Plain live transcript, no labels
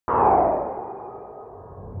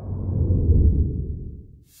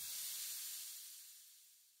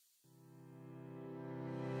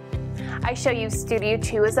iShowU Studio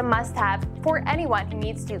 2 is a must-have for anyone who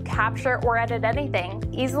needs to capture or edit anything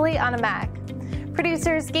easily on a Mac.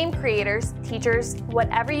 Producers, game creators, teachers,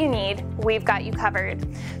 whatever you need, we've got you covered.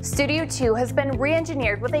 Studio 2 has been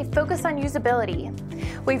re-engineered with a focus on usability.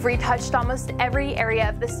 We've retouched almost every area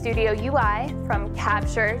of the Studio UI, from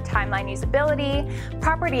capture, timeline usability,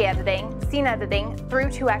 property editing, scene editing,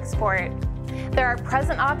 through to export. There are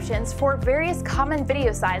present options for various common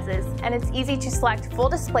video sizes, and it's easy to select full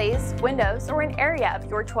displays, windows, or an area of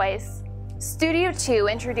your choice. Studio 2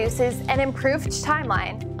 introduces an improved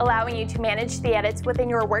timeline, allowing you to manage the edits within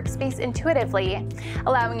your workspace intuitively,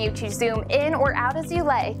 allowing you to zoom in or out as you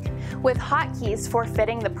like. With hotkeys for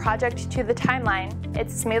fitting the project to the timeline,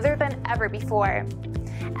 it's smoother than ever before.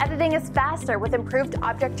 Editing is faster with improved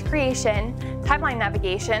object creation, timeline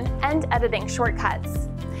navigation, and editing shortcuts.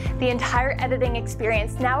 The entire editing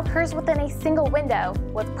experience now occurs within a single window,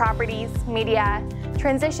 with properties, media,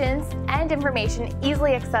 transitions, and information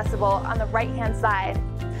easily accessible on the right-hand side.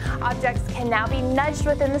 Objects can now be nudged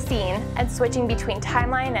within the scene, and switching between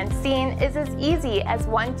timeline and scene is as easy as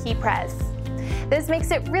one key press. This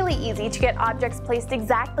makes it really easy to get objects placed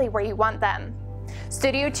exactly where you want them.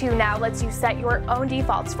 Studio 2 now lets you set your own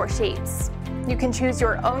defaults for shapes. You can choose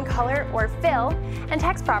your own color or fill and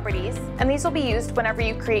text properties, and these will be used whenever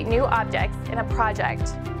you create new objects in a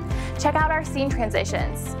project. Check out our scene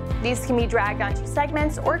transitions. These can be dragged onto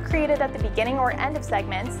segments or created at the beginning or end of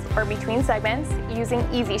segments or between segments using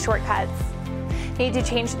easy shortcuts. Need to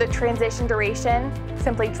change the transition duration?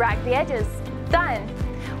 Simply drag the edges. Done!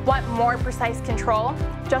 Want more precise control?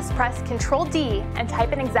 Just press Ctrl D and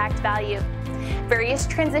type an exact value. Various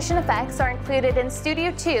transition effects are included in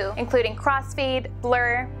Studio 2, including crossfade,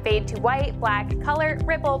 blur, fade to white, black, color,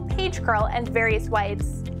 ripple, page curl, and various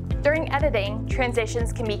whites. During editing,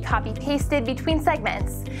 transitions can be copy-pasted between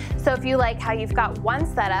segments. So if you like how you've got one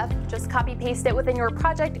setup, just copy-paste it within your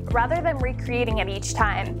project rather than recreating it each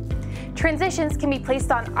time. Transitions can be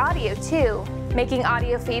placed on audio too, making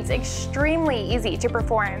audio fades extremely easy to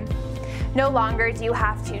perform. No longer do you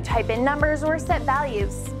have to type in numbers or set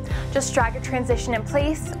values. Just drag a transition in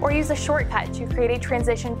place or use a shortcut to create a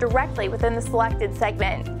transition directly within the selected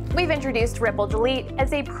segment. We've introduced Ripple Delete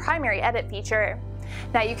as a primary edit feature.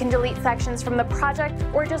 Now you can delete sections from the project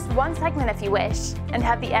or just one segment if you wish, and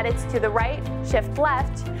have the edits to the right, shift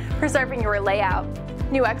left, preserving your layout.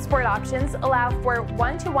 New export options allow for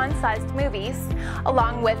 1:1 sized movies,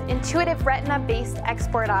 along with intuitive Retina-based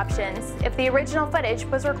export options if the original footage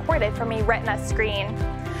was recorded from a Retina screen.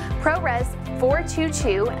 ProRes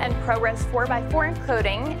 422 and ProRes 4x4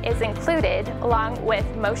 encoding is included, along with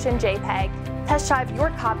Motion JPEG. Test drive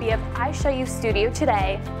your copy of iShowU Studio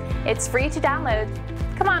today. It's free to download.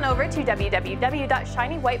 Come on over to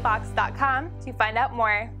www.shinywhitebox.com to find out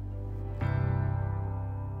more.